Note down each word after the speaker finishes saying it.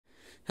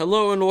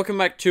Hello and welcome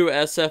back to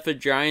SF a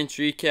Giants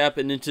recap.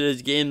 And in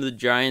today's game, the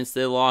Giants,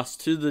 they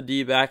lost to the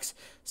D-backs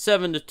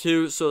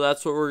 7-2, so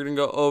that's what we're going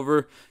to go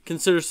over.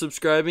 Consider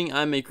subscribing.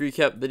 I make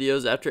recap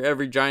videos after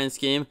every Giants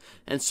game,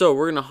 and so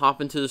we're going to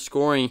hop into the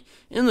scoring.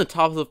 In the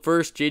top of the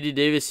first, J.D.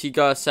 Davis, he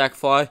got a sac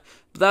fly,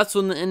 but that's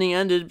when the inning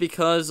ended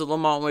because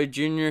LaMonte Wade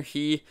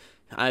Jr.,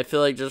 I feel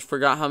like just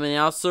forgot how many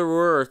outs there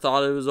were or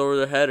thought it was over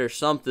their head or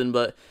something,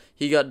 but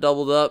he got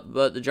doubled up,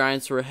 but the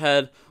Giants were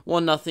ahead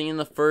 1-0 in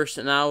the first,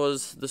 and that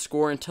was the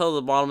score until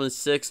the bottom of the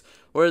sixth,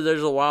 where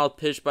there's a wild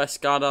pitch by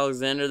Scott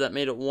Alexander that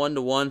made it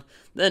 1-1.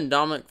 Then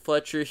Dominic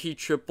Fletcher, he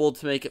tripled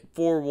to make it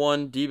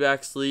 4-1,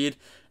 D-backs lead.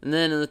 And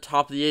then in the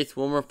top of the eighth,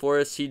 Wilmer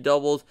Flores, he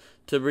doubled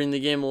to bring the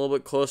game a little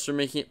bit closer,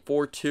 making it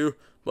 4-2.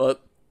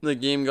 But the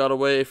game got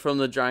away from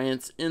the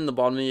Giants in the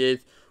bottom of the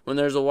eighth when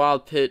there's a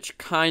wild pitch,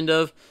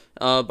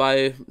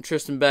 by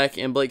Tristan Beck,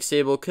 and Blake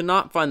Sabol could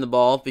not find the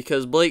ball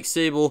because Blake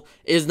Sabol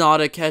is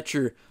not a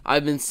catcher.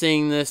 I've been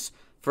saying this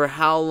for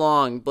how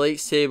long? Blake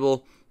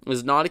Sabol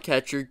is not a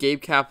catcher.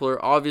 Gabe Kapler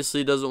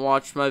obviously doesn't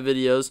watch my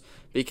videos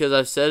because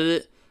I've said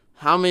it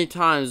how many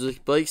times.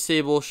 Blake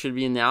Sabol should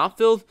be in the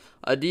outfield,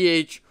 a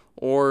DH,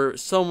 or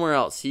somewhere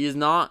else. He is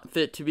not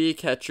fit to be a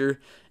catcher,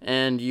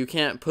 and you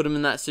can't put him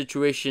in that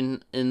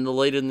situation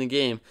late in the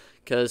game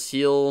because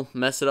he'll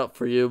mess it up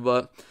for you.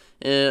 But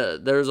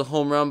there's a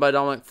home run by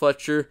Dominic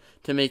Fletcher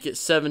to make it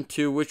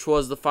 7-2, which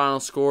was the final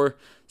score.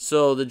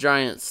 So the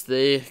Giants,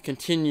 they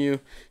continue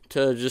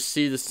to just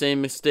see the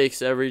same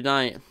mistakes every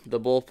night. The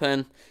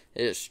bullpen,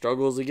 it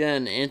struggles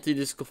again. Anthony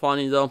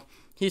DeSclafani, though,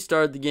 he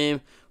started the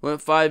game,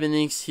 went 5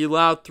 innings. He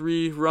allowed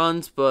 3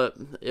 runs, but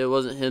it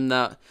wasn't him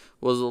that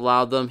was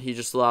allowed them. He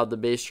just allowed the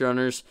base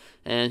runners,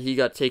 and he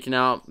got taken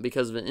out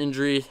because of an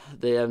injury.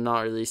 They have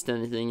not released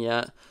anything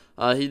yet.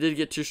 He did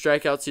get 2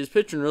 strikeouts. He was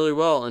pitching really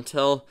well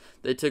until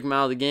they took him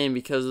out of the game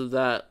because of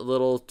that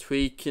little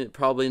tweak,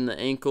 probably in the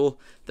ankle,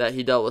 that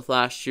he dealt with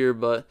last year,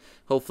 but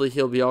hopefully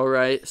he'll be all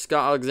right.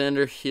 Scott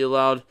Alexander, he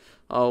allowed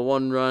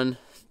 1 run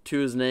to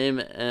his name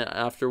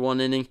after 1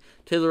 inning.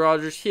 Taylor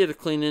Rogers, he had a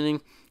clean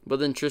inning, but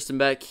then Tristan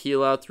Beck, he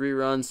allowed 3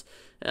 runs.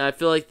 And I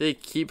feel like they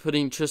keep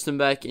putting Tristan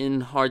Beck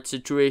in hard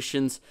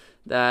situations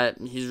that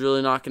he's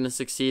really not going to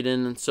succeed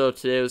in, and so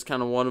today was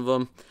kind of one of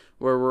them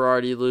where we're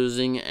already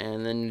losing,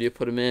 and then you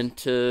put him in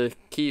to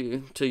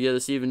get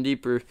us even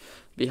deeper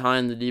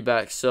behind the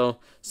D-backs. So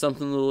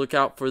something to look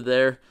out for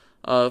there.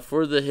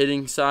 For the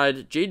hitting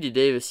side, J.D.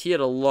 Davis, he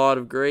had a lot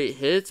of great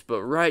hits,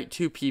 but right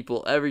to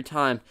people every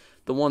time.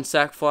 The 1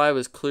 sac fly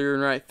was clear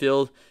in right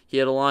field. He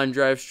had a line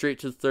drive straight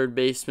to the third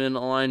baseman,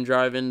 a line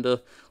drive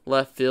into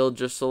left field.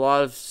 Just a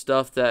lot of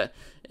stuff that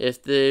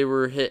if they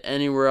were hit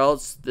anywhere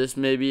else, this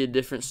may be a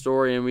different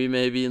story and we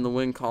may be in the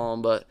win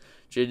column. But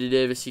J.D.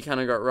 Davis, he kind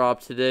of got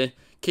robbed today.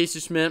 Casey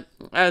Schmidt,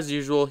 as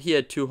usual, he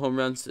had 2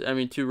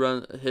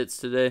 run hits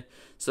today,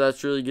 so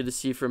that's really good to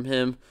see from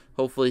him.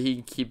 Hopefully he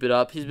can keep it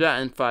up. He's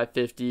batting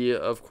 .550,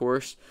 of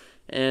course.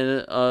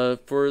 And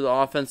for the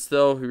offense,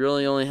 though, he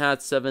really only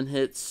had 7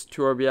 hits,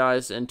 2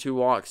 RBIs, and 2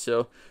 walks,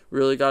 so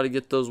really got to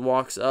get those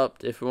walks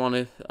up if we want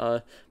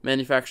to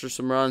manufacture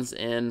some runs,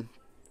 and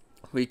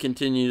we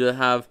continue to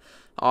have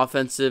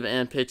offensive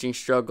and pitching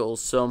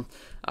struggles. So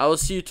I will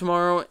see you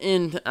tomorrow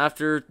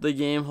after the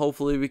game.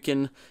 Hopefully we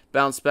can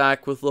bounce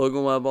back with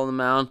Logan Webb on the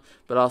mound,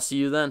 but I'll see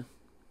you then.